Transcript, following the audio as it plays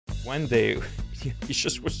one day he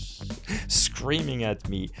just was screaming at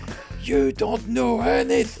me, "You don't know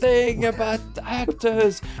anything about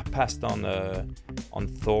actors." I passed on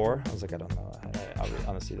Thor. I was like, I don't know. I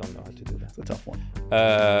honestly don't know how to do that. It's a tough one.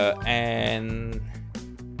 And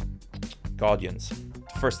Guardians.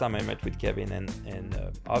 First time I met with Kevin and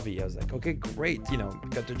Avi, I was like, okay, great,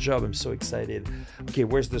 got the job, I'm so excited. Okay,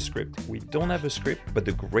 where's the script? We don't have a script, but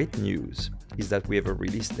the great news is that we have a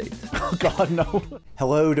release date. Oh God, no.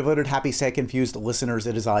 Hello, devoted, happy, sad, confused listeners.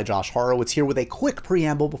 It is I, Josh Horowitz, here with a quick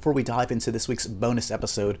preamble before we dive into this week's bonus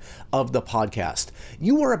episode of the podcast.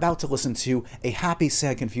 You are about to listen to a happy,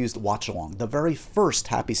 sad, confused watch-along, the very first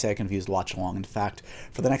happy, sad, confused watch-along. In fact,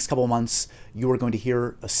 for the next couple of months, you are going to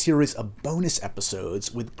hear a series of bonus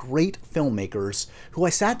episodes with great filmmakers who I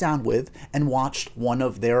sat down with and watched one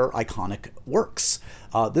of their iconic works.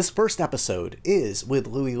 This first episode is with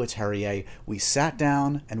Louis Leterrier. We sat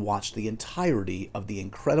down and watched the entirety of The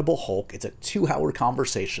Incredible Hulk. It's a 2-hour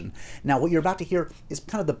conversation. Now, what you're about to hear is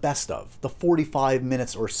kind of the best of the 45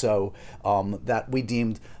 minutes or so that we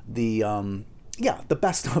deemed the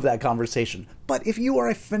best of that conversation. But if you are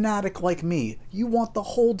a fanatic like me, you want the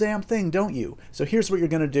whole damn thing, don't you? So here's what you're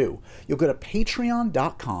going to do. You'll go to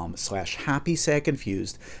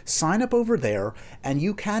patreon.com/happysadconfused, sign up over there, and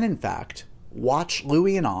you can, in fact, watch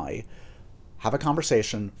Louis and I have a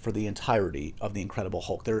conversation for the entirety of The Incredible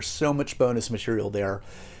Hulk. There's so much bonus material there.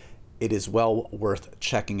 It is well worth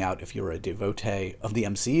checking out if you're a devotee of the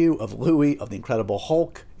MCU, of Louis, of The Incredible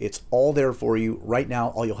Hulk. It's all there for you right now.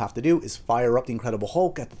 All you'll have to do is fire up The Incredible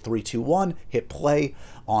Hulk at the 3, 2, 1, hit play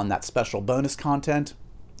on that special bonus content,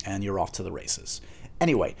 and you're off to the races.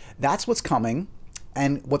 Anyway, that's what's coming.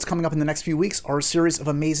 And what's coming up in the next few weeks are a series of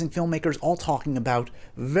amazing filmmakers all talking about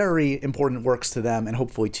very important works to them and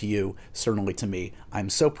hopefully to you, certainly to me. I'm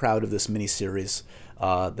so proud of this mini-series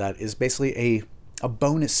that is basically a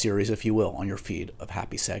bonus series, if you will, on your feed of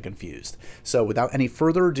Happy, Sad, Confused. So without any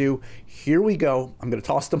further ado, here we go. I'm going to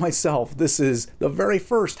toss to myself. This is the very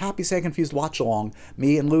first Happy, Sad, Confused watch-along,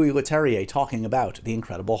 me and Louis Leterrier talking about The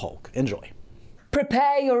Incredible Hulk. Enjoy.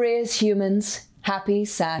 Prepare your ears, humans. Happy,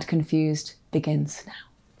 Sad, Confused begins now.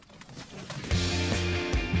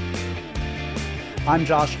 I'm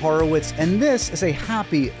Josh Horowitz, and this is a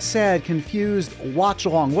happy, sad, confused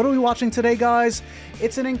watch-along. What are we watching today, guys?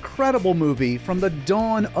 It's an incredible movie from the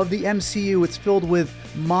dawn of the MCU. It's filled with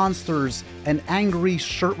monsters and angry,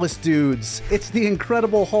 shirtless dudes. It's The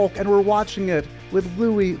Incredible Hulk, and we're watching it with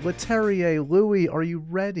Louis Leterrier. Louis, are you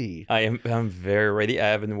ready? I'm very ready. I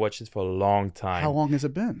haven't watched it for a long time. How long has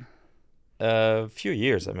it been? A few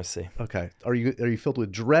years, I must say. Okay. Are you filled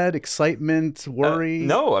with dread, excitement, worry?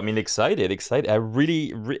 No, I mean excited. I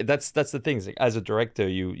really that's the thing. Like, as a director,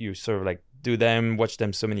 you sort of like do them, watch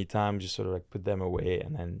them so many times, just sort of like put them away,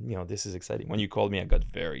 and then this is exciting. When you called me, I got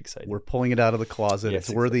very excited. We're pulling it out of the closet. Yes,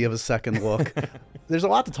 it's worthy of a second look. There's a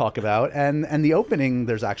lot to talk about, and the opening,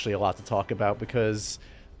 there's actually a lot to talk about because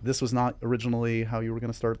this was not originally how you were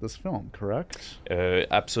going to start this film, correct?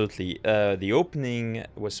 Absolutely. The opening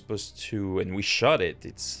was supposed to, and we shot it.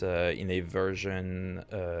 It's in a version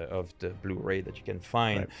of the Blu-ray that you can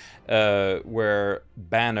find, right. Where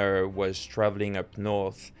Banner was traveling up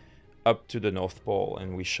north, up to the North Pole,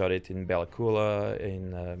 and we shot it in Bella Coola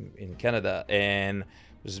in Canada, and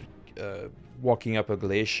was walking up a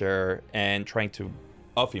glacier and trying to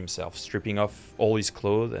off himself, stripping off all his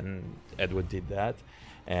clothes, and Edward did that.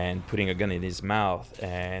 And putting a gun in his mouth,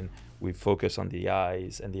 and we focus on the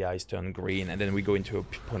eyes, and the eyes turn green, and then we go into a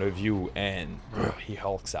point of view, and he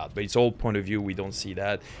hulks out. But it's all point of view. We don't see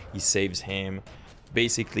that. He saves him.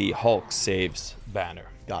 Basically, Hulk saves Banner.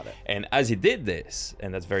 Got it. And as he did this,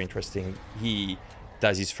 and that's very interesting, he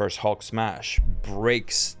does his first Hulk smash,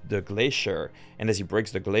 breaks the glacier, and as he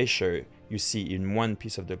breaks the glacier, you see in one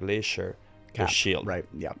piece of the glacier the shield. Right,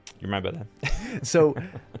 yeah. You remember that? So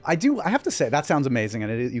I have to say, that sounds amazing,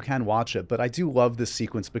 and you can watch it, but I do love this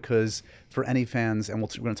sequence because for any fans, and we're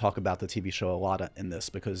going to talk about the TV show a lot in this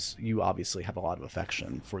because you obviously have a lot of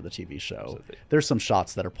affection for the TV show. Absolutely. There's some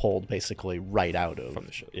shots that are pulled basically right out of from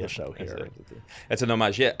the show here. Absolutely. It's an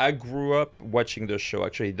homage. Yeah, I grew up watching the show.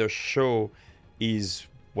 Actually, the show is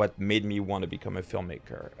what made me want to become a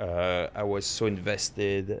filmmaker. I was so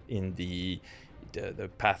invested in the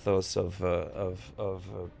pathos of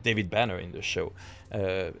David Banner in the show,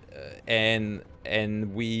 and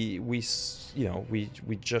we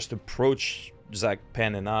just approached Zach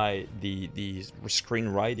Penn and I the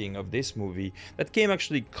screenwriting of this movie that came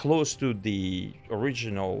actually close to the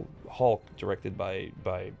original Hulk directed by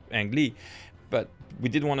Ang Lee, but we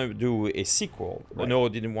didn't want to do a sequel. Right. No,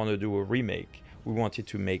 didn't want to do a remake. We wanted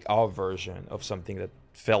to make our version of something that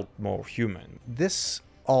felt more human. This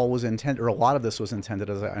all was intended, or a lot of this was intended,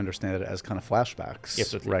 as I understand it, as kind of flashbacks.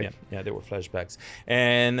 Absolutely, right? Yeah, there were flashbacks,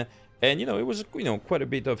 and it was quite a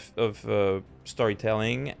bit of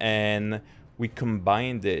storytelling, and we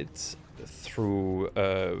combined it through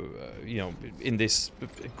in this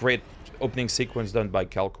great opening sequence done by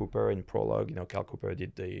Cal Cooper in Prologue. Cal Cooper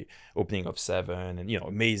did the opening of Seven, and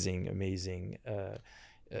amazing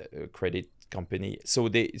credit company. So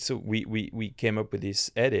we came up with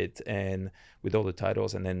this edit and with all the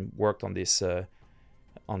titles, and then worked on this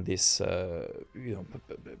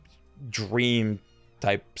dream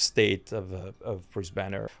type state of Bruce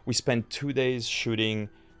Banner. We spent 2 days shooting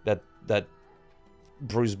that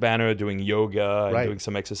Bruce Banner doing yoga and doing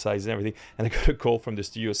some exercise and everything, and I got a call from the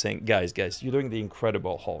studio saying, guys, you're doing the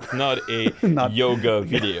Incredible Hulk, not a yoga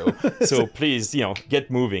video, so please, get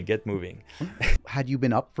moving. Had you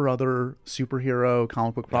been up for other superhero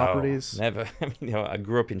comic book properties? No, never. I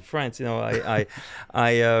grew up in France. I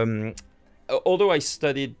although I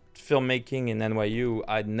studied filmmaking in NYU,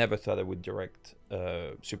 I never thought I would direct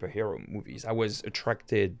superhero movies. I was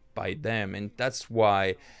attracted by them, and that's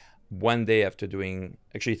why one day after doing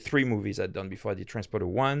actually 3 movies I'd done before, I did Transporter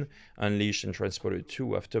 1, Unleashed, and Transporter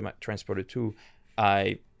 2. After Transporter 2,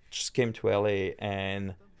 I just came to LA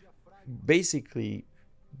and basically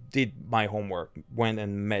did my homework, went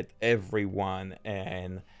and met everyone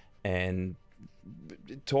and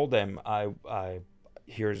told them I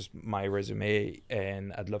here's my resume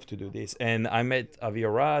and I'd love to do this. And I met Avi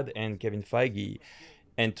Arad and Kevin Feige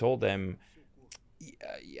and told them,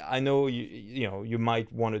 I know you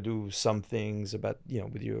might want to do some things about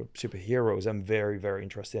with your superheroes. I'm very, very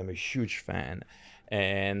interested. I'm a huge fan,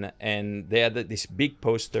 and they had this big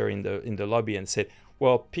poster in the lobby and said,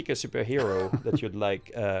 well, pick a superhero that you'd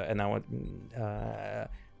like, and I want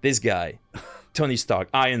this guy, Tony Stark,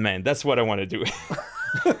 Iron Man. That's what I want to do.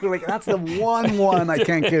 Like, that's the one I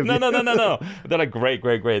can't give you. No. They're like, great.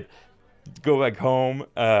 Go back home,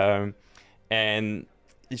 and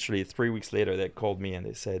literally 3 weeks later, they called me and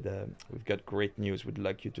they said, we've got great news. We'd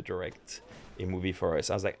like you to direct a movie for us.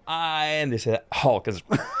 I was like, and they said, Hulk.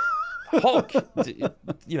 Hulk,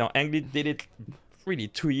 Ang Lee did it really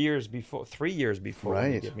 3 years before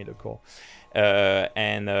they gave me the call.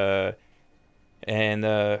 And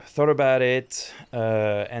thought about it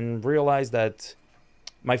and realized that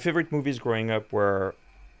my favorite movies growing up were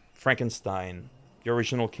Frankenstein, the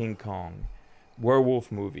original King Kong,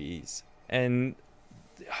 werewolf movies, and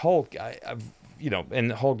Hulk.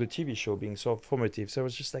 And Hulk the TV show being so formative. So I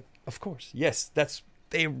was just like, of course, yes, that's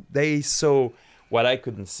they saw what I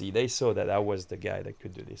couldn't see. They saw that I was the guy that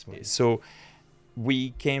could do this movie. So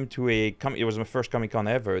we came to it was my first Comic-Con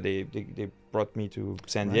ever. They brought me to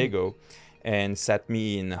San Diego and sat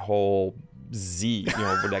me in a whole Z,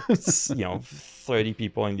 with like 30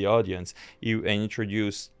 people in the audience. And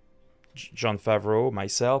introduced Jon Favreau,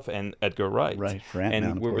 myself, and Edgar Wright. Right, for Ant-Man,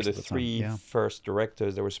 and we were the 3 first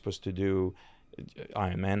directors that were supposed to do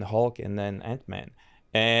Iron Man, Hulk, and then Ant-Man.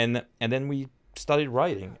 And then we started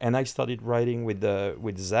writing, and I started writing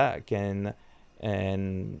with Zach, and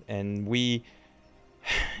we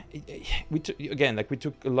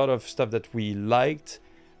took a lot of stuff that we liked.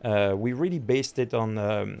 We really based it on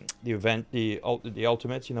the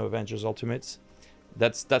Ultimates, Avengers Ultimates.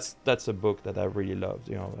 That's a book that I really loved,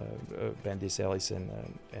 Bendis Ellis and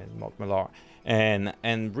Mark Millar,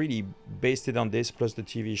 and really based it on this, plus the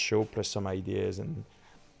TV show, plus some ideas. And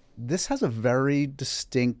this has a very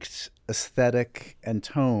distinct aesthetic and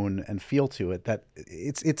tone and feel to it that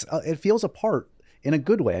it feels apart in a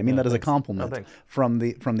good way. I mean that as a compliment from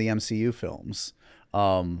the MCU films.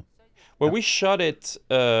 Well, we shot it.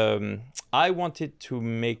 I wanted to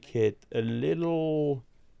make it a little,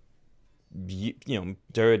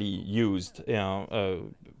 dirty, used.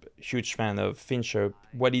 Huge fan of Fincher.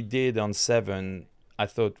 What he did on Seven, I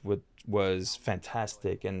thought was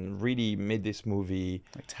fantastic and really made this movie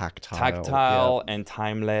like tactile and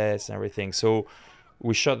timeless and everything. So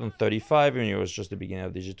we shot on 35. It was just the beginning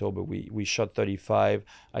of digital, but we shot 35.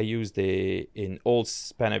 I used an old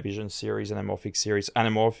Spanavision series, anamorphic series,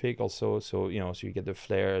 anamorphic also. So so you get the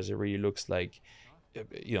flares. It really looks like,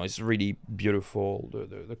 it's really beautiful.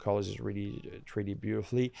 The colors is really treated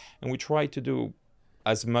beautifully, and we try to do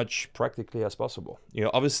as much practically as possible.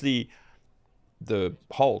 Obviously, the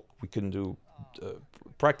Hulk we couldn't do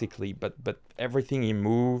practically, but everything he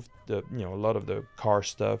moved, a lot of the car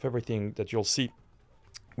stuff, everything that you'll see,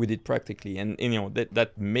 we did practically. And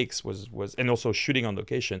that mix was and also shooting on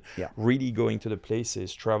location, really going to the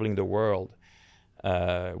places, traveling the world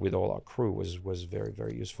with all our crew was very,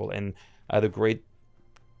 very useful. And I had a great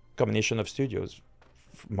combination of studios.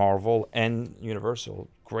 Marvel and Universal,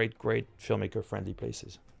 great filmmaker friendly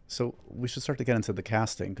places. So we should start to get into the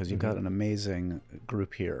casting, because you've got an amazing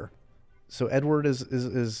group here. So Edward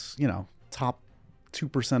is top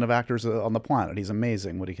 2% of actors on the planet. He's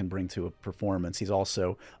amazing what he can bring to a performance. He's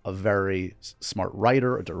also a very smart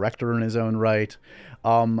writer, a director in his own right.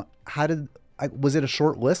 Was it a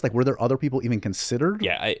short list? Like, were there other people even considered?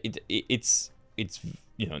 Yeah, it's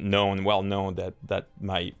well known that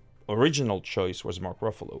my original choice was Mark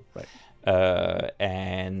Ruffalo. Right.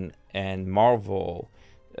 And Marvel,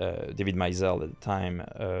 David Meisel at the time,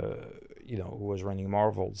 who was running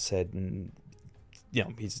Marvel, said,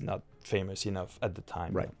 he's not famous enough at the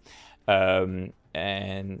time. Right.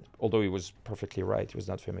 And although he was perfectly right, he was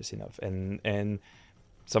not famous enough. And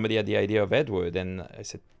somebody had the idea of Edward, and I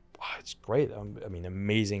said, wow, it's great.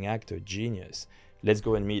 Amazing actor, genius. Let's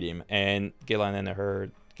go and meet him. And Gail Ann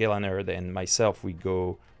Hurd and myself, we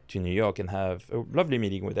go to New York and have a lovely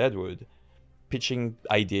meeting with Edward, pitching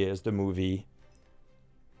ideas, the movie,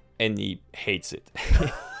 and he hates it.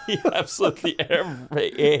 He absolutely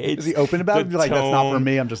hates. Is he open about it? Be like, that's not for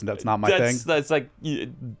me. That's not my thing. That's like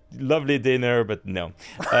lovely dinner, but no.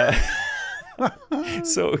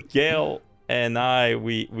 So Gail and I,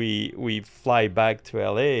 we fly back to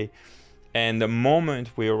LA, and the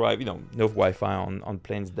moment we arrive, no Wi-Fi on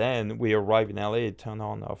planes then, we arrive in LA, turn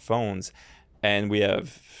on our phones, and we have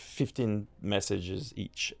 15 messages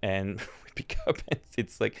each, and we pick up, and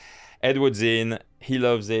it's like, Edward's in, he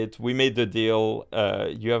loves it, we made the deal,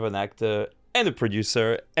 you have an actor and a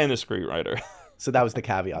producer and a screenwriter. So that was the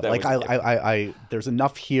caveat. There's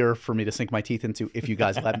enough here for me to sink my teeth into if you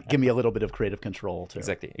guys give me a little bit of creative control too.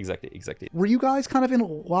 Exactly. Were you guys kind of in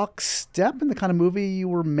lockstep in the kind of movie you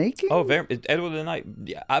were making? Oh, Edward and I,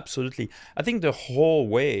 yeah, absolutely. I think the whole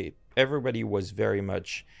way, everybody was very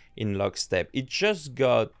much in lockstep. It just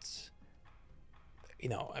got,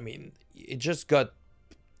 it just got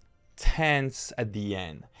tense at the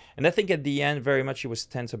end. And I think at the end, very much it was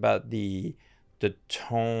tense about the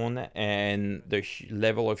tone and the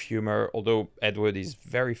level of humor. Although Edward is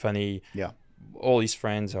very funny, yeah, all his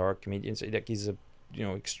friends are comedians. Like, he's a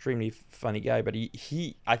extremely funny guy, but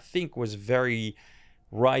he I think was very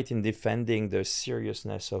right in defending the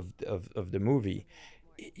seriousness of the movie.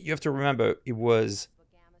 You have to remember, it was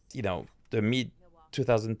the mid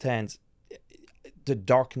 2010s. The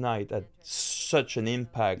Dark Knight had such an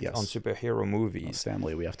impact on superhero movies. Oh,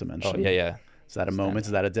 Stanley, we have to mention. Oh yeah. Is that a moment?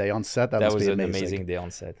 Is that a day on set? That was an amazing. amazing day on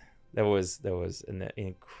set. That was an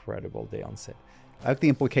incredible day on set. I like the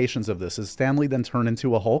implications of this. Is Stanley then turned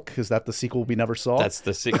into a Hulk? Is that the sequel we never saw? That's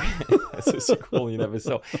the sequel. That's the sequel you never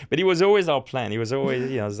saw. But it was always our plan. It was always,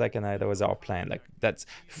 Zach and I, that was our plan. Like, that's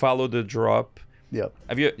follow the drop. Yep.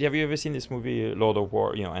 Have you ever seen this movie, Lord of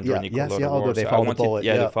War? Andrew Niccol, Lord of War. They follow the bullet.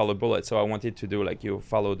 Yeah, they follow the bullet. So I wanted to do like, you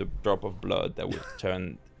follow the drop of blood that would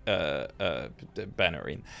turn the banner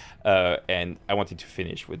in, and I wanted to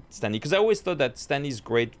finish with Stanley, because I always thought that Stanley's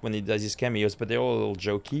great when he does his cameos, but they're all a little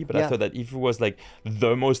jokey. But I thought that if it was like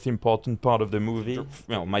the most important part of the movie,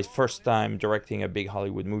 my first time directing a big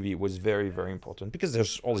Hollywood movie was very, very important, because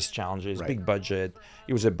there's all these challenges, big budget.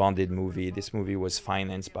 It was a bonded movie. This movie was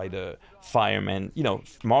financed by the firemen.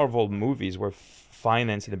 Marvel movies were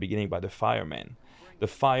financed in the beginning by the firemen. The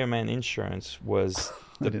fireman insurance was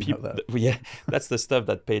the people. That's the stuff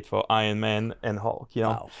that paid for Iron Man and Hulk.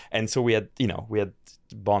 Wow. And so we had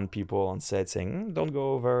Bond people on set saying, "Don't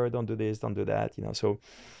go over, don't do this, don't do that." So,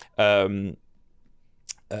 no,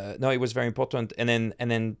 it was very important. And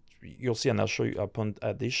then you'll see, and I'll show you up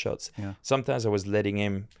at these shots. Yeah. Sometimes I was letting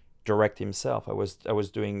him direct himself. I was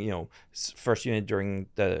doing first unit during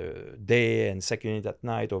the day and second unit at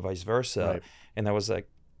night, or vice versa. Right. And I was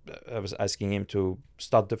asking him to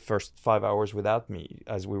start the first 5 hours without me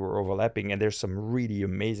as we were overlapping. And there's some really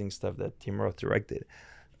amazing stuff that Tim Roth directed.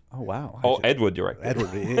 Oh, wow. Edward directed. Edward,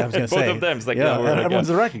 I was going to say. Both of them. It's like, everyone's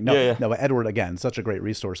directing. No, no, but Edward, again, such a great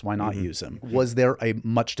resource. Why not use him? Was there a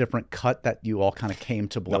much different cut that you all kind of came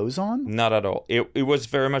to blows on? Not at all. It was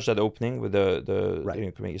very much that opening with the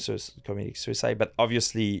comedic suicide. But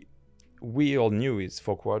obviously, we all knew it's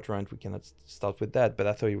 4 quadrant. We cannot start with that. But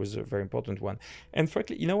I thought it was a very important one. And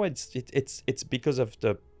frankly, it's because of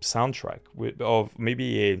the soundtrack of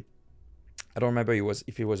maybe I don't remember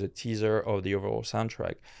if it was a teaser or the overall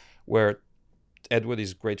soundtrack, where Edward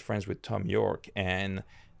is great friends with Tom York, and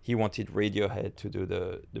he wanted Radiohead to do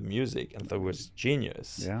the music, and that was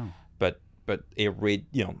genius. Yeah. But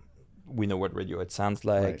we know what Radiohead sounds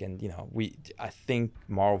like, right. And I think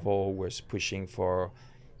Marvel was pushing for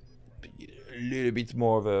a little bit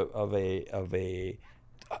more of a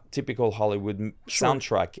typical Hollywood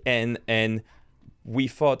soundtrack, and we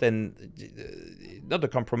thought, and not the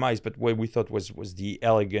compromise, but what we thought was the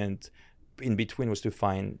elegant in between was to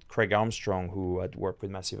find Craig Armstrong, who had worked with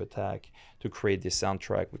Massive Attack, to create this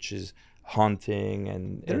soundtrack, which is haunting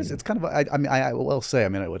and it's kind of I will say, I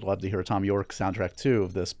mean, I would love to hear a Tom York soundtrack too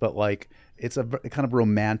of this, but like it's a kind of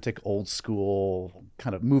romantic old school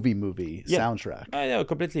kind of movie soundtrack. I know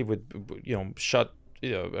completely, with shot,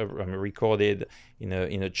 recorded in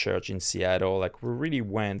a church in Seattle. Like, we really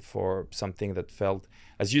went for something that felt,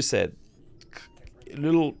 as you said, a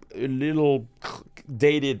little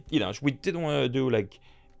dated. We didn't want to do like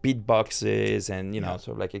beatboxes and sort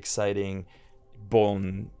of like exciting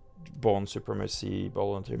Born Supremacy,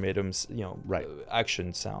 Born Ultimatums,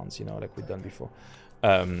 action sounds, like we've done before.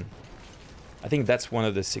 I think that's one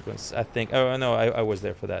of the sequences. I think. Oh no, I was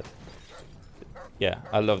there for that. Yeah,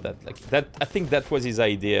 I love that. Like that, I think that was his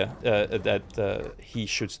idea. That he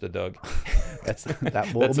shoots the dog.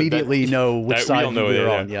 That will immediately know which side you're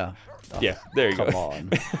on. Yeah. Yeah, there you go. Come on.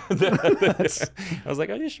 I was like,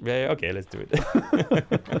 okay, let's do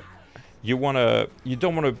it. You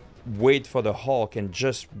don't want to wait for the Hulk and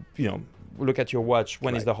just look at your watch.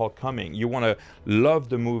 When is the Hulk coming? You want to love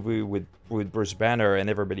the movie with Bruce Banner and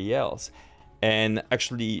everybody else, and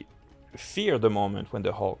actually fear the moment when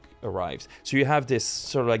the Hulk arrives. So you have this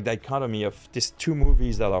sort of like dichotomy of these two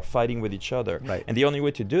movies that are fighting with each other. Right. And the only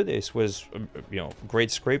way to do this was,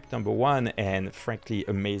 great script, number one, and frankly,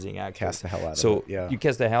 amazing actors. Cast the hell out of it. So Yeah. you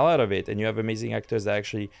cast the hell out of it, and you have amazing actors that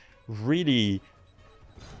actually really,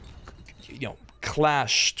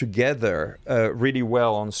 clash together really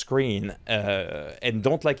well on screen, and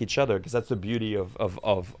don't like each other, because that's the beauty of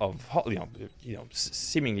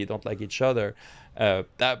seemingly don't like each other.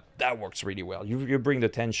 That works really well. You bring the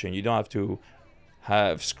tension. You don't have to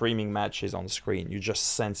have screaming matches on screen. You just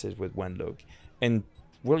sense it with one look, and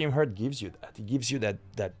William Hurt gives you that. He gives you that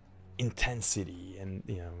intensity, and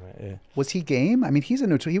Was he game? I mean, he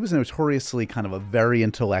was notoriously kind of a very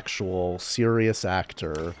intellectual, serious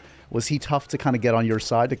actor. Was he tough to kind of get on your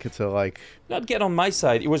side to like? Not get on my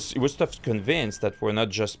side. It was tough to convince that we're not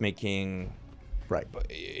just making, right,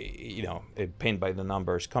 a paint by the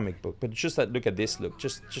numbers comic book, but just that look at this look.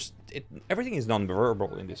 Everything is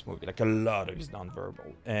non-verbal in this movie. Like, a lot of it is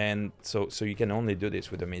non-verbal, and so you can only do this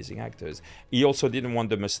with amazing actors. He also didn't want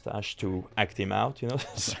the mustache to act him out,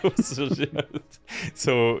 so just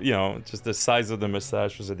the size of the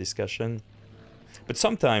mustache was a discussion. But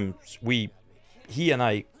sometimes he and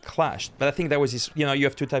I clashed, but I think that was his. You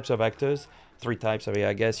have two types of actors, three types of,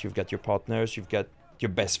 I guess. You've got your partners, you've got your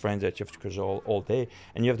best friends that you have to cajole all day,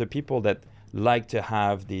 and you have the people that like to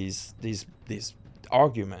have these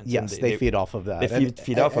arguments. Yes, they feed off of that. They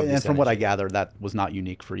feed off of this. And from what I gather, that was not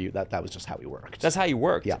unique for you. That was just how he worked. That's how he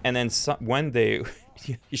worked. Yeah. And then one day,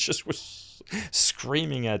 he just was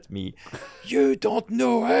screaming at me, "You don't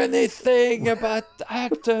know anything about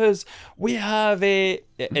actors. We have a..."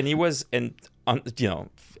 And he was, it's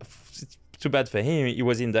too bad for him. He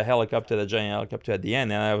was in the helicopter, the giant helicopter at the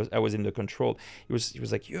end, and I was in the control. He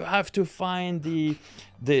was like, "You have to find the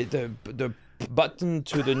button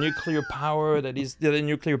to the nuclear power that is the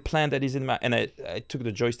nuclear plant that is in my..." And I took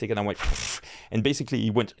the joystick and I went, and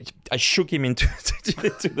basically I shook him into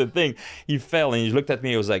the thing. He fell and he looked at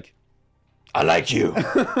me. He was like, "I like you,"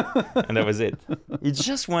 and that was it. He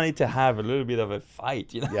just wanted to have a little bit of a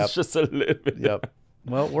fight, Yep. just a little bit. Yep.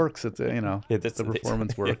 Well, it works. It's the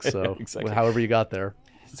performance works. So exactly. However you got there.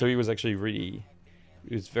 So he was actually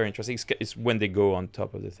it was very interesting. It's when they go on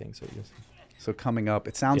top of the thing. So coming up,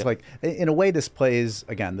 it sounds like, in a way, this plays,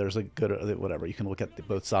 again, there's a good, whatever, you can look at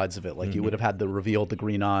both sides of it. Like, you would have had the revealed the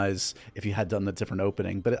green eyes if you had done the different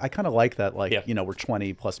opening. But I kind of like that, like, we're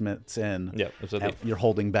 20 plus minutes in. Yeah, absolutely. You're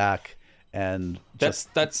holding back, and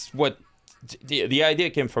that's what the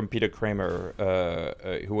idea came from Peter Kramer,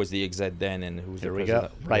 who was the exec then, and who's there the we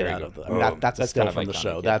president. go. Right out of the, I mean, that's a still from the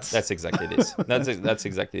show. Yeah. That's exactly this. That's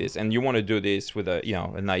exactly this. And you want to do this with a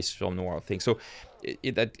nice film noir thing. So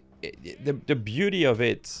the beauty of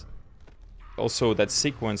it, also, that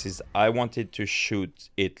sequence is, I wanted to shoot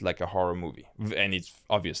it like a horror movie, and it's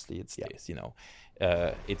obviously this.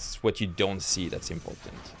 It's what you don't see that's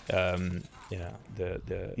important.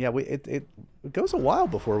 It goes a while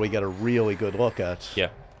before we get a really good look at. Yeah,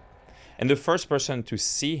 and the first person to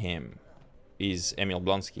see him is Emil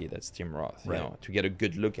Blonsky. That's Tim Roth. Right. To get a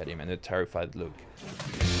good look at him and a terrified look.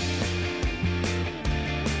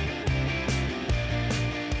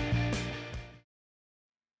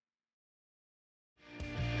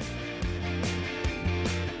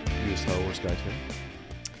 You a Star Wars guy too?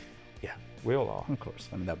 Yeah, we all are. Of course.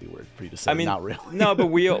 I mean, that'd be weird for you to say. I mean, not really. No, but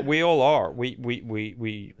we all are. We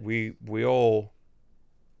all.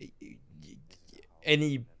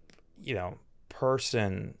 any,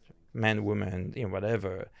 person, man, woman,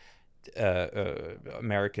 whatever,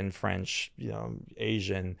 American, French,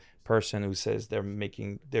 Asian person who says they're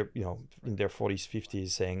in their 40s, 50s,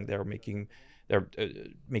 saying they're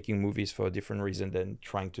making movies for a different reason than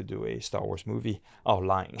trying to do a Star Wars movie are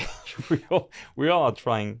lying. we all are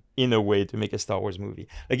trying in a way to make a Star Wars movie.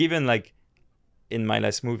 Like even like in my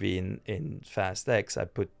last movie in Fast X, I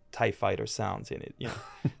put TIE fighter sounds in it.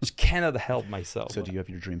 Just cannot help myself. So do you have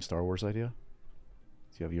your dream Star Wars idea?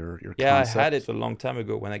 Do you have your Yeah, concept? I had it a long time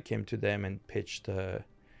ago when I came to them and pitched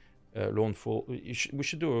Lone Wolf. We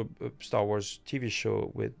should do a Star Wars TV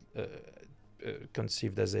show with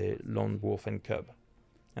conceived as a lone wolf and cub.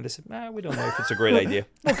 And they said, we don't know if it's a great idea.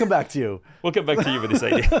 We'll come back to you. We'll come back to you with this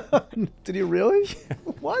idea. Did you really?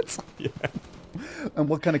 What? Yeah. And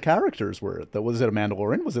what kind of characters were it? Was it a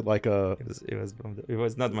Mandalorian? Was it like a? It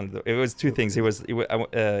was not one. It was two things. It was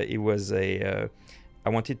a. I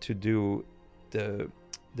wanted to do the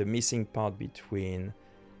missing part between.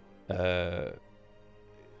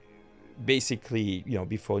 Basically,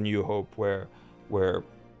 before New Hope, where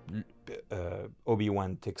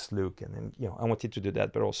Obi-Wan takes Luke, and then I wanted to do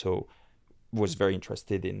that, but also was very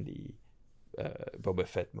interested in the Boba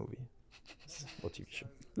Fett movie or TV show.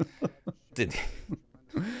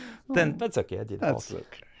 Then that's okay. I did also.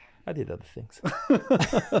 Okay. I did other things.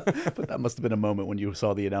 But that must have been a moment when you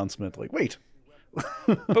saw the announcement, like, wait.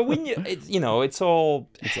 But when it's all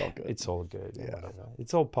good. It's all good. Yeah. Whatever.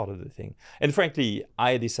 It's all part of the thing. And frankly,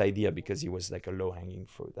 I had this idea because it was like a low-hanging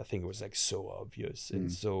fruit. I think it was like so obvious, and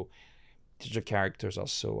so the characters are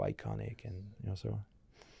so iconic, and so.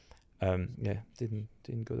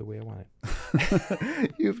 Didn't go the way I wanted.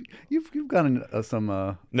 You've gotten some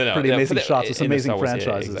no, pretty amazing shots with some amazing Wars,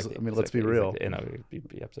 franchises. Yeah, exactly, I mean, let's be real. Exactly.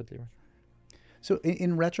 Be absolutely right. So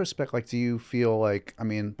in retrospect, like, do you feel like, I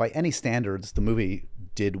mean, by any standards, the movie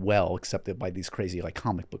did well, except that by these crazy like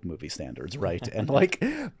comic book movie standards, right? And like,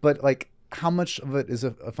 but like, how much of it is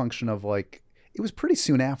a function of like, it was pretty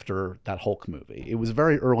soon after that Hulk movie. It was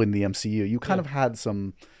very early in the MCU. You kind of had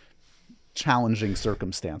some challenging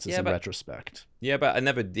circumstances in retrospect. Yeah, but I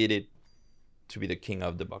never did it to be the king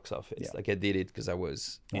of the box office. Yeah. Like I did it because I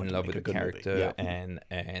was in love with the character, and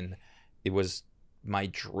it was my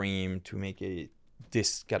dream to make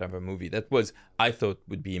this kind of a movie that was, I thought,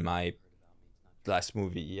 would be my last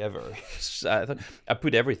movie ever. I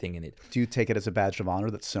put everything in it. Do you take it as a badge of honor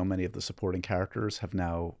that so many of the supporting characters have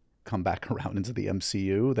now come back around into the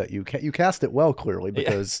MCU, that you cast it well, clearly,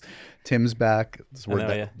 because Tim's back. There's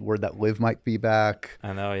word that Liv might be back.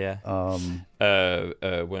 I know, yeah.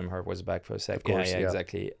 William Hurt was back for a second. Of course, yeah,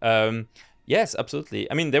 exactly. Yes,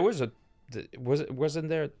 absolutely. I mean, there was wasn't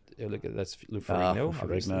there? Look, that's Lou Ferrigno.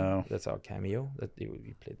 Obviously, that's our cameo. That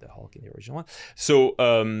he played the Hulk in the original one. So,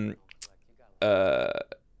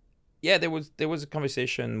 yeah, there was a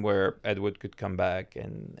conversation where Edward could come back,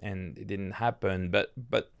 and it didn't happen. But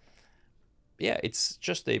yeah, it's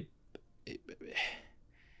just I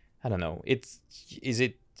don't know. Is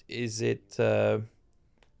it?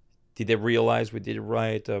 Did they realize we did it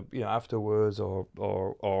right? Afterwards, or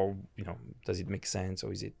does it make sense,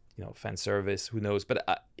 or is it fan service? Who knows? But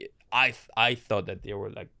I thought that they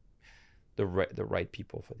were like the right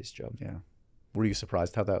people for this job. Yeah. Were you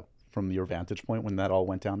surprised how that, from your vantage point, when that all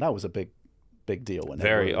went down? That was a big deal. When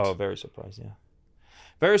very surprised. Yeah,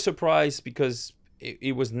 very surprised, because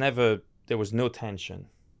it was never. There was no tension,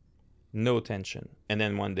 and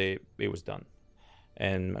then one day it was done,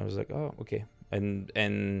 and I was like, oh, okay,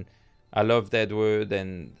 and I loved Edward,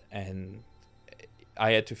 and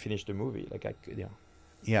I had to finish the movie. Like I could,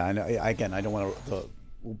 Yeah, and again, I don't want to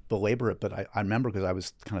belabor it, but I remember, because I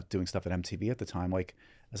was kind of doing stuff at MTV at the time. Like,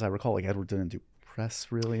 as I recall, like Edward didn't do press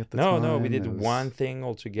really at the time. No, we did one thing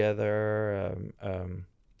altogether.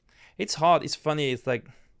 It's hard. It's funny. It's like,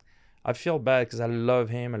 I feel bad because I love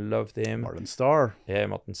him. I loved him. Martin Starr. Yeah,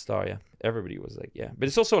 Martin Starr. Yeah, everybody was like, yeah. But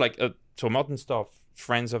it's also like, so Martin Starr,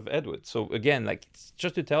 friends of Edward. So again, like, it's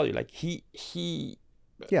just to tell you, like he.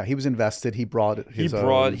 Yeah, he was invested. He brought his.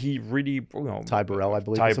 He really. Ty Burrell, I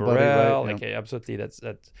believe. Ty Burrell. Right? Okay, absolutely. That's.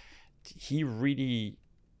 He really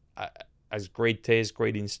has great taste,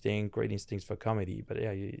 great instincts for comedy. But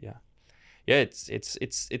yeah.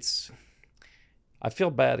 It's. I feel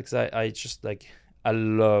bad because I just like. I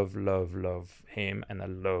love him, and I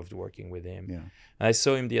loved working with him. Yeah. And I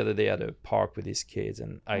saw him the other day at a park with his kids,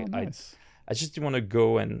 and nice. I just didn't want to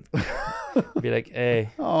go and be like,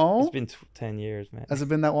 hey, it's been 10 years, man. Has it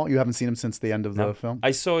been that long? You haven't seen him since the end of the film?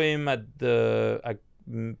 I saw him at like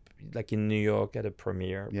in New York at a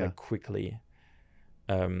premiere, like quickly.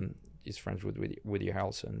 He's friends with Woody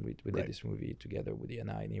Harrelson. We did this movie together, Woody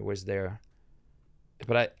and I, and he was there.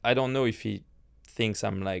 but I don't know if he thinks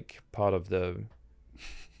I'm like part of the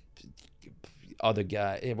other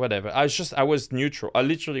guy, whatever. I was neutral. I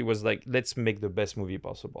literally was like, let's make the best movie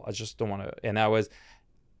possible. I just don't want to. And I was,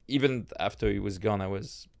 even after he was gone, I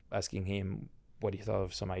was asking him what he thought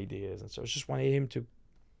of some ideas, and so I just wanted him to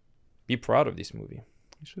be proud of this movie.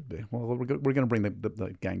 He should be. Well, we're going to bring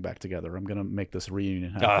the gang back together. I'm going to make this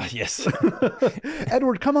reunion happen. Yes.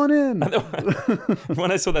 Edward, come on in.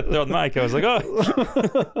 When I saw that third mic, I was like, oh,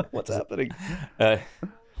 what's happening?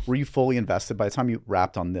 Were you fully invested by the time you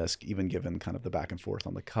wrapped on this, even given kind of the back and forth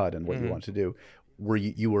on the cut and what you wanted to do? Were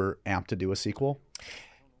you were amped to do a sequel?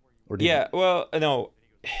 Or well, no.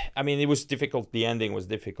 I mean, it was difficult. The ending was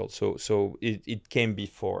difficult, so it came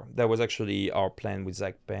before. That was actually our plan with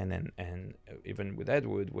Zach Penn and even with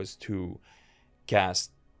Edward, was to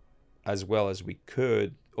cast as well as we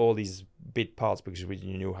could all these bit parts, because we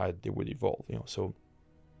knew how they would evolve. So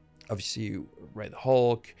obviously Red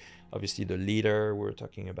Hulk, obviously the leader. We were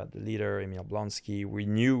talking about the leader, Emil Blonsky. We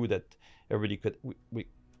knew that everybody could.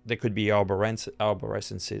 There could be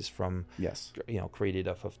arborescences from created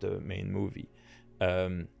off of the main movie.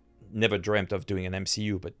 Never dreamt of doing an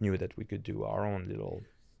MCU, but knew that we could do our own little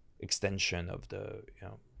extension of the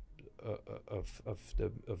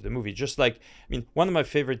of the movie. Just like, I mean, one of my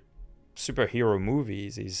favorite superhero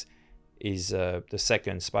movies is the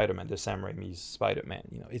second Spider-Man, the Sam Raimi's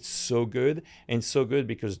Spider-Man. It's so good, and so good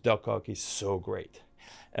because Doc Ock is so great.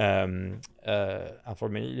 Alfred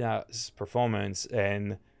Molina's performance,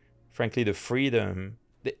 and frankly the freedom.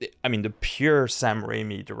 I mean, the pure Sam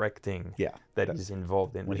Raimi directing that is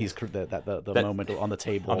involved in when this. he's the moment on the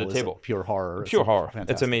table. Pure horror. Pure horror.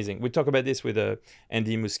 It's amazing. We talk about this with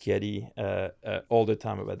Andy Muschietti all the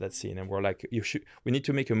time about that scene, and we're like, we need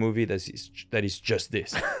to make a movie that is just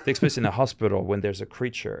this. It takes place in a hospital when there's a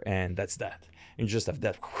creature, and that's that. And you just have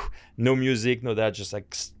that, no music, no that, just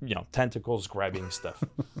like tentacles grabbing stuff.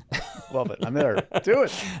 Love it. I'm there. Do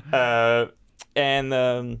it.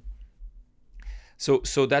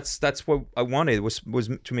 So that's what I wanted was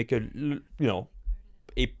to make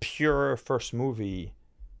a pure first movie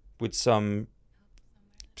with some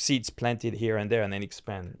seeds planted here and there, and then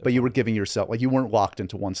expand. But you were giving yourself, like, you weren't locked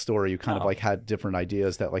into one story. You kind of like had different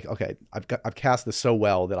ideas that, like, okay, I've cast this so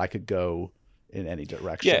well that I could go in any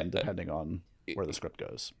direction depending on where the script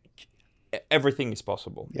goes. Everything is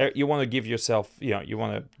possible. You want to give yourself, deal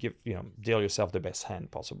yourself the best hand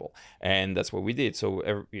possible, and that's what we did.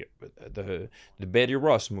 So the Betty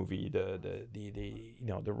Ross movie, the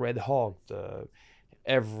Red Hulk,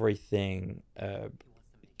 everything,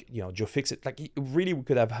 Joe Fixit. Like, really, we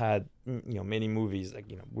could have had many movies. Like,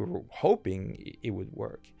 we were hoping it would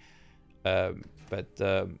work, but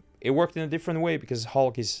it worked in a different way because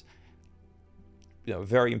Hulk is a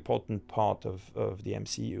very important part of the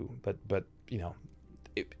MCU, but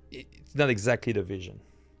it's not exactly the vision.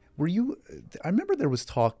 Were you? I remember there was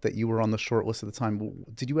talk that you were on the short list at the time.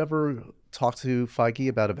 Did you ever talk to Feige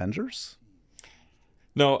about Avengers?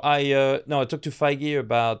 No, I talked to Feige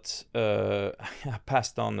about. I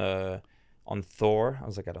passed on Thor. I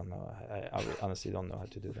was like, I don't know. I honestly don't know how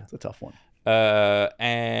to do that. It's a tough one.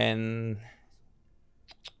 And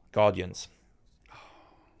Guardians.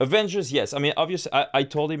 Avengers, yes. I mean, obviously, I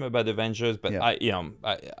told him about Avengers, but I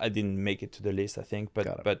didn't make it to the list, I think.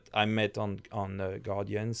 But I met on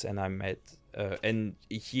Guardians, and I met, and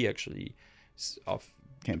he actually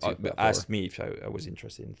asked me if I was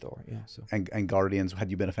interested in Thor. Yeah. So. And Guardians, had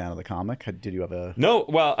you been a fan of the comic? Did you have a? No.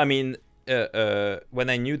 Well, I mean, when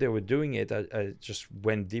I knew they were doing it, I just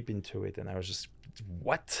went deep into it, and I was just.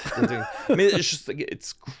 What? I mean, it's just like,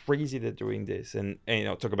 it's crazy they're doing this, and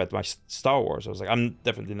talk about my Star Wars. I was like, I'm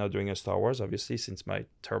definitely not doing a Star Wars, obviously, since my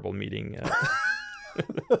terrible meeting.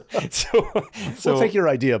 So we'll take your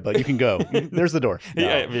idea, but you can go. There's the door.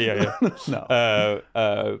 No. Yeah.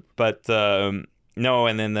 No. But no,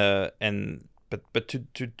 and then but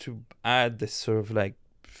to add this sort of like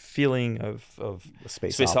feeling of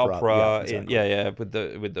space opera, yeah,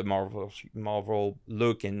 exactly. with the Marvel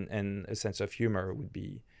look and a sense of humor would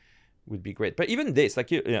be great. But even this, like,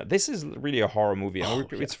 this is really a horror movie.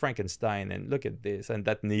 It's Frankenstein, and look at this, and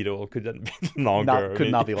that needle couldn't be longer.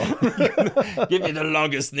 Could not be longer. Give me the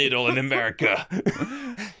longest needle in America.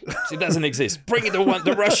 It doesn't exist. Bring it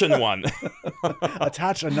the Russian one.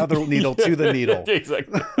 Attach another needle to the needle.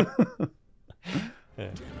 Exactly. Yeah.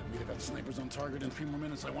 We've got snipers on target in 3 more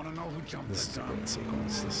minutes. I want to know who jumped this gun.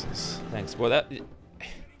 Sequence. This is thanks. Well, that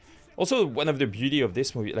also one of the beauty of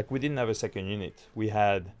this movie. Like, we didn't have a second unit. We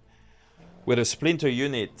had a splinter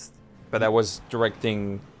unit, but I was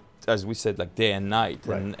directing, as we said, like day and night,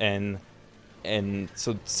 right. and and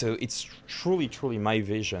so it's truly my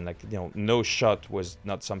vision. Like, you know, no shot was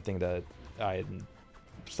not something that I had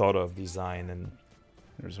thought of design, and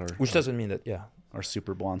There's which doesn't mean that our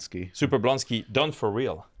Super Blonsky. Super Blonsky done for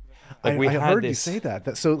real. Like I heard you say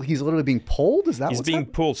that. So he's literally being pulled? Is that he's what's being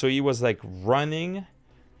happening? pulled? So he was like running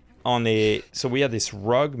on so we had this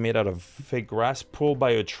rug made out of fake grass pulled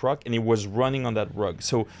by a truck, and he was running on that rug.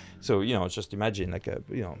 So you know, just imagine like a,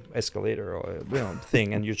 you know, escalator or a, you know,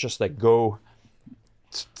 thing, and you just like go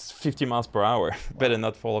 50 miles per hour. Better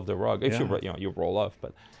not fall off the rug. If you roll off,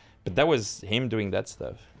 but that was him doing that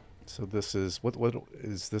stuff. So this is what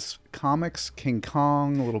is this, comics, King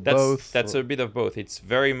Kong, a little both? That's a bit of both. It's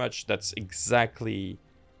very much, that's exactly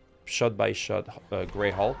shot by shot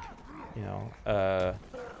Grey Hulk, you know,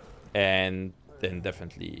 and then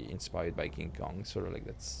definitely inspired by King Kong, sort of like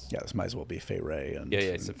that's. Yeah, this might as well be Fay Ray and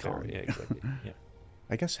it's a Kong. fair, exactly. Yeah.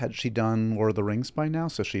 I guess, had she done Lord of the Rings by now,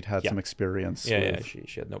 so she'd had some experience. Yeah,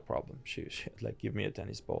 she had no problem. She had like, give me a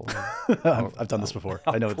tennis ball. I've done this before.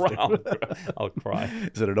 I know what to do. I'll cry.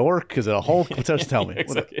 Is it an orc? Is it a Hulk? Just tell me.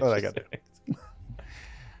 Exactly. What I got to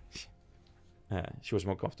do? She was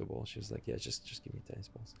more comfortable. She was like, yeah, just give me tennis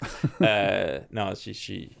balls. No,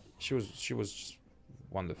 she was just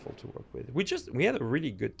wonderful to work with. We had a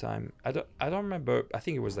really good time. I don't remember. I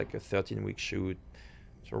think it was like a 13-week shoot,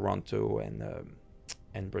 Toronto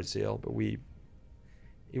and Brazil, but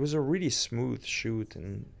it was a really smooth shoot,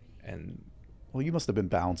 and Well, you must have been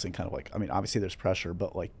balancing kind of like, I mean, obviously there's pressure,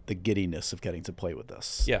 but like the giddiness of getting to play with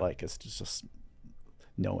this. Yeah. Like, it's just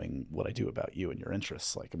knowing what I do about you and your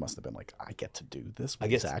interests. Like, it must have been like, I get to do this with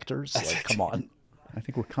these actors. Like, come on. I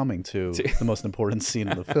think we're coming to the most important scene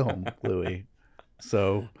in the film, Louis.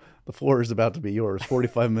 So the floor is about to be yours.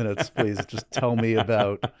 45 minutes, please. Just tell me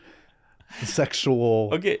about the sexual,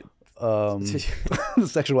 the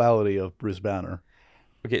sexuality of Bruce Banner.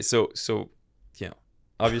 Okay, so you know,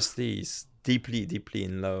 obviously he's deeply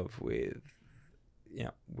in love with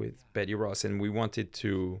Betty Ross, and we wanted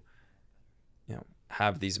to, you know,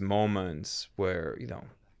 have these moments where, you know,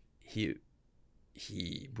 he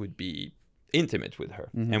would be intimate with her.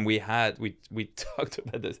 Mm-hmm. And we talked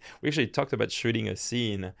about this. We actually talked about shooting a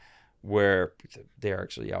scene where they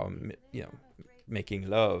actually are, you know, making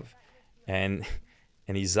love, and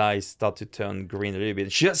his eyes start to turn green a little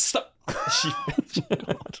bit. She just stop.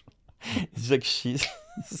 It's like she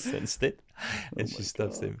sensed it, and she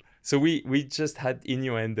stops him. So we just had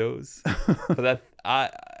innuendos for that. I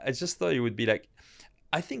just thought it would be like,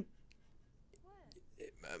 I think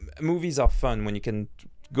movies are fun when you can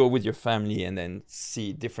go with your family and then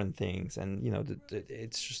see different things, and you know,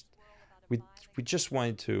 it's just we just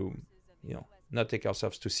wanted to, you know, not take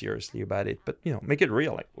ourselves too seriously about it, but, you know, make it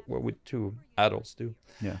real, like what would two adults do.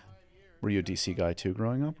 Yeah. Were you a DC guy too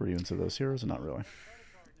growing up? Were you into those heroes or not really?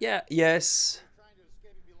 Yeah. Yes,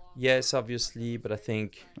 obviously, but I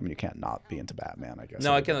think. I mean, you can't not be into Batman, I guess.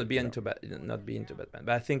 No, I cannot be into not be into Batman.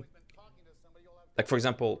 But I think, like, for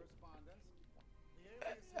example,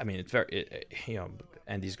 I mean, it's very, you know,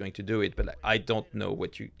 Andy's going to do it, but like, I don't know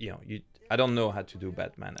what I don't know how to do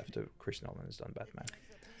Batman after Chris Nolan has done Batman.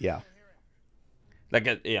 Yeah. Like,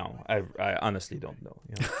 you know, I honestly don't know.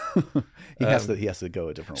 You know? he has to go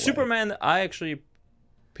a different way. Superman, I actually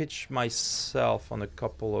pitched myself on a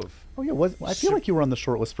couple of. Oh yeah, I feel like you were on the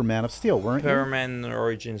short list for Man of Steel, weren't you? Superman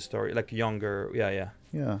origin story, like younger, yeah.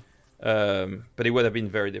 But it would have been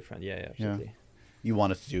very different. Yeah, absolutely. Yeah. You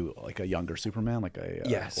wanted to do like a younger Superman, like a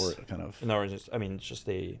yes, or kind of an origin. I mean, just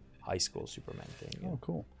a high school Superman thing. Yeah. Oh,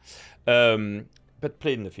 cool. But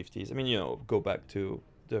played in the 50s. I mean, you know, go back to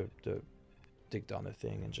the Dick Donner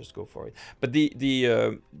thing and just go for it. But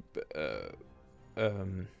there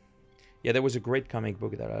was a great comic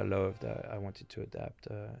book that I loved. I wanted to adapt.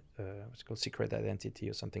 What's it called, Secret Identity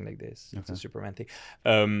or something like this. It's a Superman thing.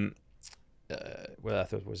 Well, I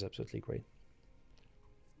thought it was absolutely great.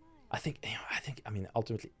 I think, I mean,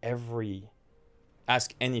 ultimately,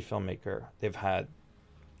 ask any filmmaker, they've had.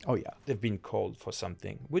 Oh yeah, they've been called for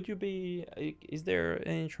something. Would you be? Is there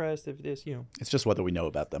an interest if this? You know, it's just whether we know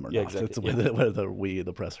about them or not. Exactly. It's whether we,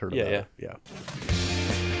 the press, heard about it. Yeah.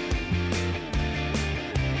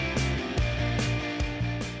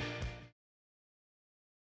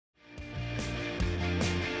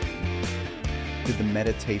 Did the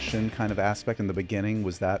meditation kind of aspect in the beginning,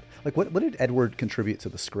 was that like what did Edward contribute to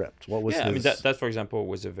the script? What was his... I mean that for example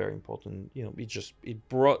was a very important, you know,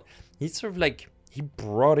 he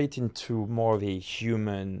brought it into more of a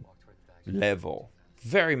human level,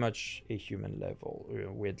 very much a human level, you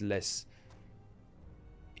know, with less.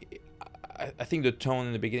 I think the tone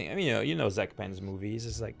in the beginning. I mean, you know, Zach Penn's movies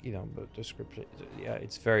is like, you know, but the script, yeah,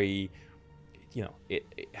 it's very, you know, it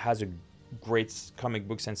has a great comic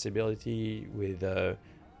book sensibility with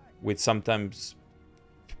sometimes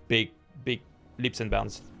big leaps and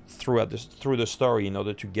bounds through the story in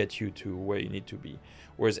order to get you to where you need to be.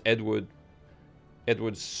 Whereas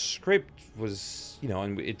Edward's script was,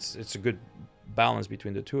 and it's a good balance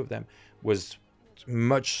between the two of them, was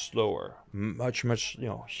much slower, much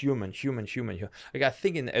human. Like I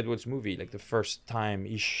think in Edward's movie, like the first time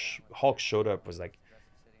Hulk showed up was like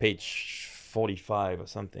page 45 or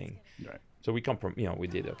something. Right. So we we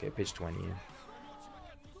did page 20.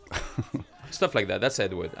 Stuff like that. That's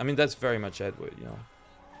Edward. I mean, that's very much Edward.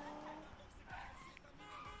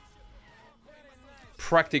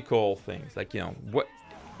 Practical things like what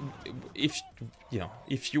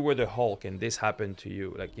if you were the Hulk and this happened to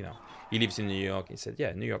you, like he lives in New York. He said,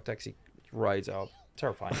 New York taxi rides are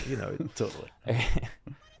terrifying. Totally.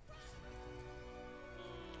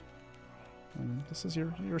 This is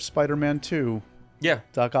your Spider-Man 2. Yeah,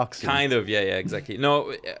 Doc Ock scene. Kind of. Yeah, exactly.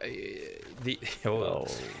 No, this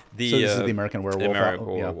is the American Werewolf. American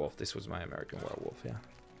Werewolf. This was my American Werewolf. Yeah.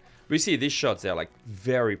 We see these shots. They're like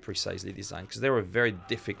very precisely designed because they were very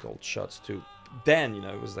difficult shots too. Then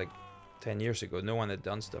it was like 10 years ago. No one had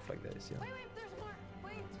done stuff like this. Wait, there's more.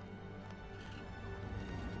 Wait.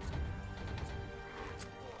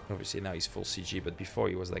 Obviously now he's full CG, but before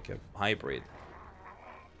he was like a hybrid.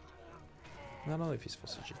 I don't know if he's full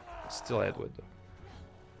CG. It's still Edward though.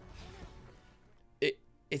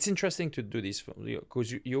 It's interesting to do this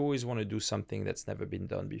because you always want to do something that's never been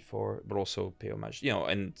done before, but also pay homage,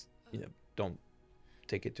 and don't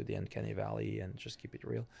take it to the uncanny valley and just keep it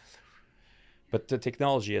real. But the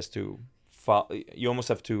technology has to you almost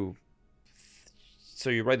have to. So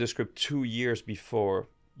you write the script 2 years before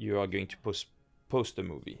you are going to post the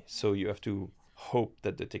movie. So you have to hope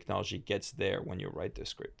that the technology gets there when you write the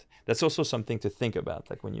script. That's also something to think about.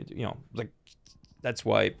 Like when you do, that's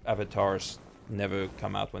why avatars never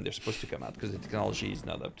come out when they're supposed to come out, because the technology is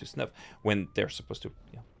not up to snuff when they're supposed to.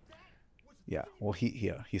 Yeah. Well,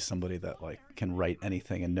 he's somebody that like can write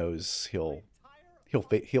anything and knows he'll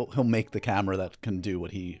make the camera that can do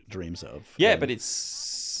what he dreams of. Yeah, but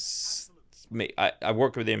it's me. I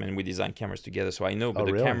work with him and we design cameras together, so I know. But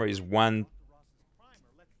the really? camera is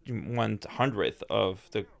 1/100th of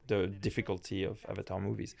the difficulty of Avatar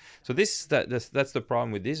movies. So that's the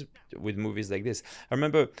problem with movies like this. I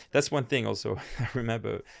remember that's one thing also. I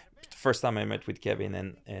remember the first time I met with Kevin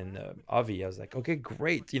and Avi, I was like, okay,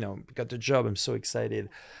 great, got the job. I'm so excited.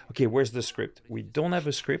 Okay, where's the script? We don't have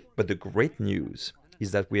a script, but the great news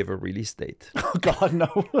is that we have a release date. Oh God, no.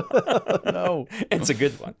 No. It's a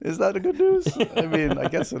good one. Is that a good news? I mean, I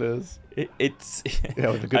guess it is. It's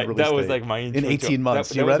with a good release that was date. like my intro in 18 months.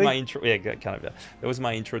 That you was ready? my intro. Yeah, kind of. Yeah. That was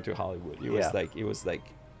my intro to Hollywood. It was like,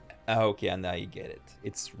 okay, and now you get it.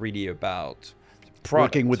 It's really about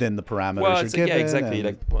product. Working within the parameters you're given. Yeah, exactly.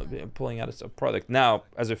 Like pulling out a product. Now,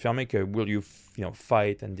 as a filmmaker, will you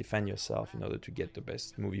fight and defend yourself in order to get the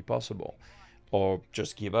best movie possible? Or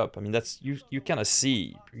just give up? I mean, that's you kind of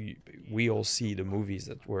see. We all see the movies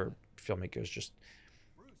that where filmmakers just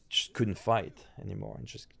couldn't fight anymore, and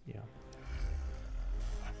just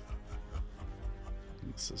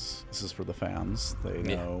This is for the fans. They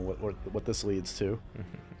know what this leads to.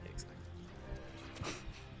 Exactly.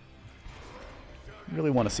 You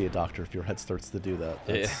really want to see a doctor if your head starts to do that.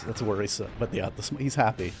 That's worrisome. But he's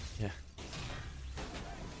happy. Yeah.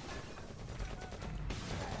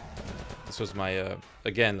 This was my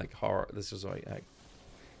again like horror. This was my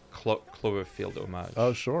Cloverfield homage.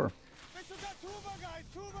 Oh sure.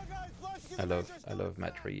 I love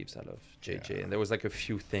Matt Reeves. I love JJ, and there was like a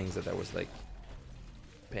few things that I was like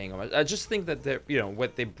paying homage. I just think that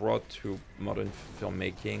what they brought to modern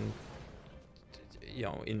filmmaking,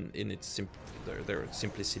 in its their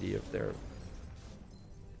simplicity of their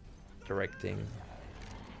directing,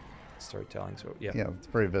 storytelling. So yeah, it's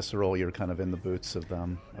very visceral. You're kind of in the boots of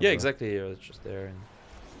them. Exactly. It's just there, and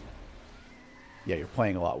you're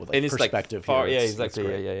playing a lot with and it's perspective. Like here.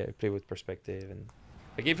 Exactly. Yeah. Play with perspective, and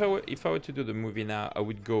like if I were to do the movie now, I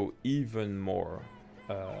would go even more,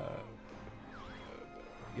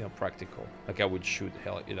 practical. Like I would shoot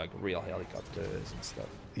real helicopters and stuff.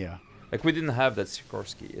 Yeah. Like we didn't have that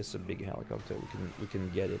Sikorsky. It's a big helicopter. We can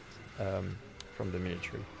get it from the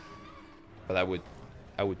military, but I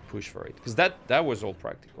would push for it because that was all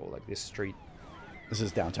practical. Like this street. This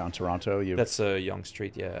is downtown Toronto. That's a Yonge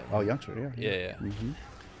Street, yeah. Oh, Yonge Street, yeah. Yeah. Mm-hmm.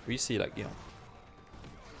 We see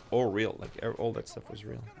all real. Like all that stuff was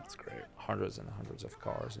real. That's great. Hundreds and hundreds of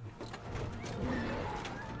cars.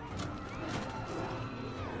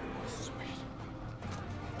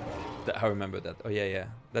 I remember that. Oh yeah.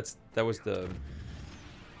 That was the.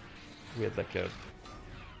 We had like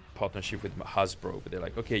partnership with Hasbro, but they're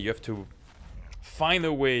like, okay, you have to find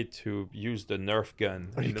a way to use the Nerf gun.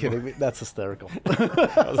 Are you kidding me? That's hysterical.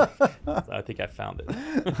 I think I found it.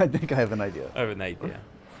 I think I have an idea. I have an idea.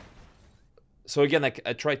 So again, like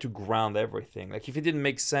I try to ground everything. Like if it didn't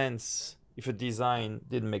make sense, if a design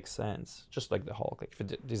didn't make sense, just like the Hulk, like if a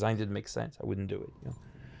design didn't make sense, I wouldn't do it. You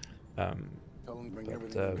know? Tell them to bring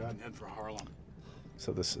everything you got and head for Harlem.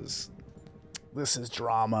 So this is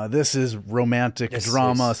drama. This is romantic Yes,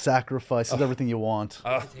 drama, yes. sacrifice. This is everything you want.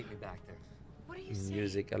 Take me back there. What are you saying?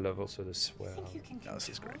 Music, I love also the swell. You can No, this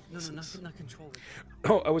is great. No, not control it.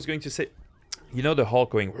 Oh, I was going to say, you know the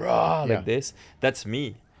Hulk going rah Yeah. like this? That's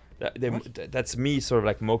me. That's me, sort of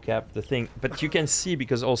like mocap the thing. But you can see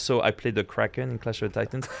because also I played the Kraken in Clash of the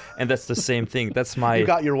Titans, and that's the same thing. That's my You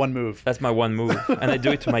got your one move. that's my one move, and I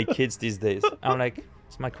do it to my kids these days. I'm like,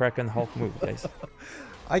 it's my Kraken Hulk move, guys.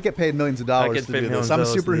 I get paid millions of dollars get to paid do millions this. I'm a of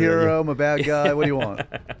dollars to do that, superhero. yeah. I'm a bad guy. What do you want?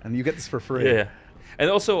 And you get this for free. Yeah,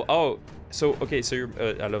 and also, so you're,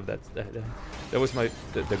 I love that. That was my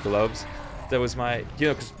the gloves. That was my,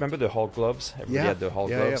 because remember the Hulk gloves? Everybody had the Hulk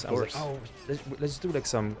gloves. of I was like, let's do like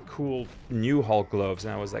some cool new Hulk gloves.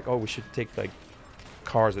 And I was like, we should take like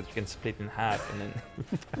cars that you can split in half. And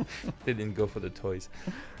then they didn't go for the toys.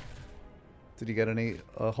 Did you get any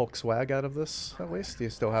Hulk swag out of this at least? Do you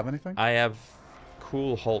still have anything? I have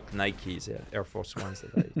cool Hulk Nikes, Air Force Ones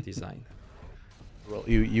that I designed. Well,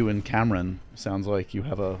 you and Cameron sounds like you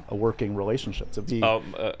have a working relationship. To be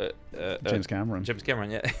James Cameron. James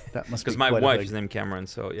Cameron, yeah. That must Because be my quite a wife big- is named Cameron,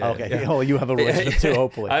 so yeah. Okay. yeah. Oh, you have a relationship too.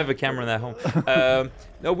 Hopefully. I have a Cameron at home.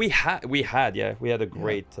 No, we had a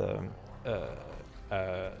great,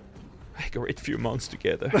 great few months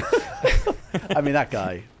together. I mean, that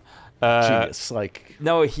guy, genius. Like,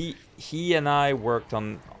 No, he and I worked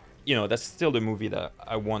on, that's still the movie that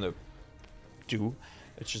I want to do.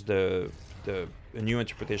 It's just a new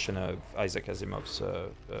interpretation of Isaac Asimov's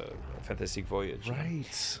Fantastic Voyage.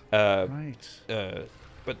 right, Right.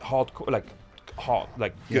 But hardcore, like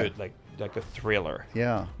good, Yeah. like a thriller.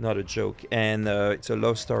 yeah. Not a joke. And it's a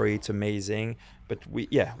love story. It's amazing. But we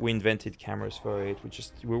invented cameras for it.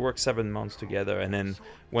 We worked 7 months together, and then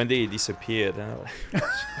one day he disappeared,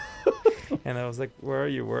 and I was like, where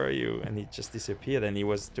are you? And he just disappeared, and he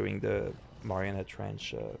was doing the Mariana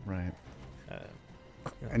Trench. Right.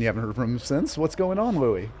 And you haven't heard from him since? What's going on,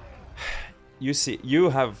 Louis? You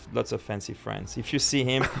have lots of fancy friends. If you see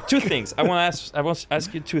him, two things. I want to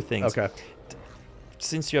ask you two things. Okay.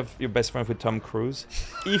 Since you have your best friend with Tom Cruise,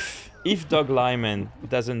 if Doug Liman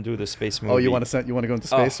doesn't do the space movie, Oh, you want to go into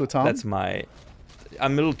space with Tom? That's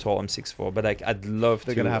I'm a little tall. I'm 6'4", but I'd love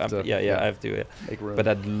They're to. gonna have to- I have to. make room. But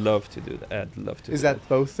I'd love to do that. I'd love to. Is do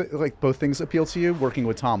that both things appeal to you? Working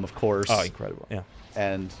with Tom, of course. Oh, incredible! Yeah.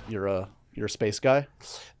 And you're a space guy.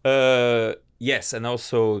 Yes, and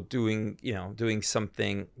also doing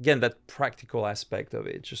something again, that practical aspect of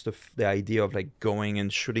it, just the idea of like going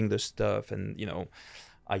and shooting the stuff, and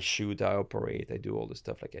I shoot, I operate, I do all the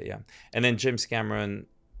stuff like that. Yeah, and then James Cameron,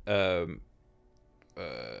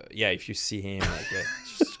 if you see him,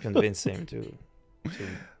 just convince him to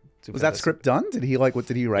Was that script done? Did he what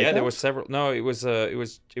did he write? Yeah, that? there were several. No, it was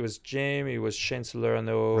James, it was Shane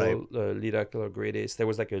Salerno, Right. Lida Kalogridis. There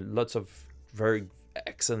was like lots of very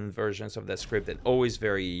excellent versions of that script, and always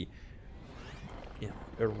very,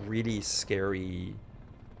 a really scary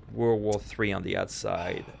World War III on the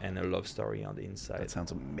outside and a love story on the inside. That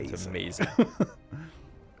sounds amazing. It's amazing.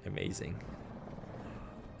 Amazing.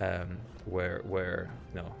 Where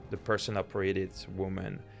the person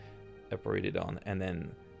woman operated on, and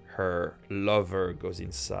then her lover goes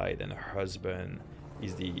inside, and her husband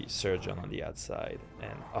is the surgeon on the outside,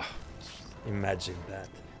 and imagine that,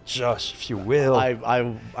 Josh, if you will. I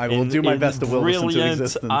will do my best to will this into brilliant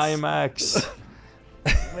existence. IMAX.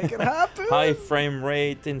 Make it happen. High frame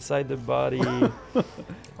rate inside the body.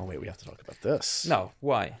 Oh wait, we have to talk about this. No,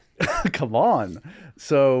 why? Come on.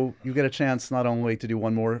 So you get a chance not only to do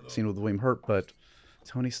one more scene with William Hurt, but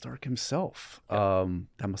Tony Stark himself.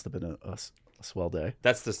 That must have been a swell day.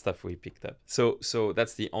 That's the stuff we picked up. So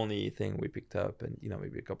that's the only thing we picked up, and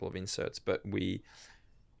maybe a couple of inserts. But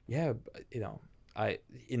I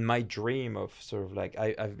in my dream of sort of like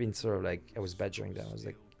I've been sort of like I was badgering them. I was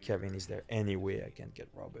like, Kevin, is there any way I can get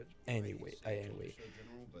Robert? Anyway,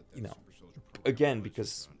 again,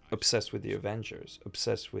 because obsessed with the Avengers,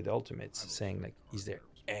 obsessed with Ultimates, saying like, is there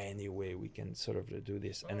any way we can sort of do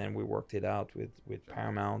this? And then we worked it out with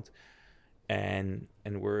Paramount, and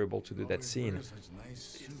we're able to do that scene. I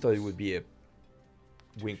thought it would be a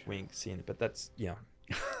wink scene, but that's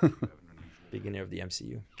beginning of the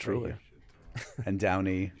MCU. Truly. And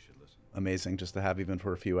Downey, amazing just to have even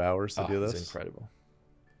for a few hours to do this. It's incredible.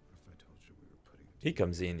 He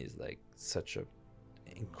comes in, he's like such a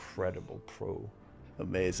incredible pro.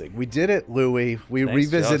 Amazing. We did it, Louis. We Thanks,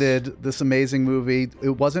 revisited Josh. this amazing movie. It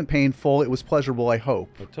wasn't painful. It was pleasurable, I hope.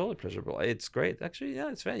 But totally pleasurable. It's great. Actually, yeah,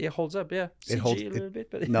 it's very, it holds up, yeah. It CG holds a little bit,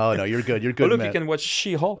 but No, you're good. You're good. But look, man. you can watch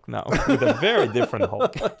She-Hulk now with a very different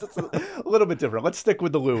Hulk. A little bit different. Let's stick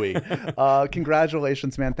with the Louis.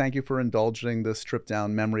 Congratulations, man. Thank you for indulging this trip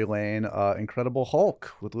down memory lane. Incredible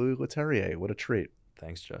Hulk with Louis Leterrier. What a treat.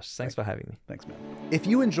 Thanks, Josh. Thanks for having me. Thanks, man. If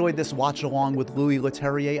you enjoyed this watch along with Louis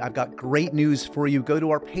Leterrier, I've got great news for you. Go to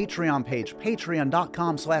our Patreon page,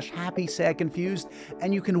 patreon.com/happysadconfused,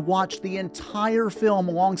 and you can watch the entire film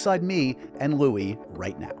alongside me and Louis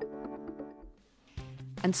right now.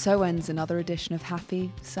 And so ends another edition of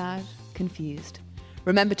Happy, Sad, Confused.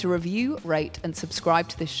 Remember to review, rate, and subscribe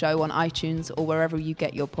to this show on iTunes or wherever you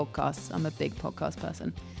get your podcasts. I'm a big podcast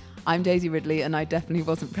person. I'm Daisy Ridley, and I definitely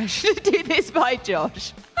wasn't pressured to do this by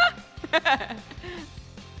Josh.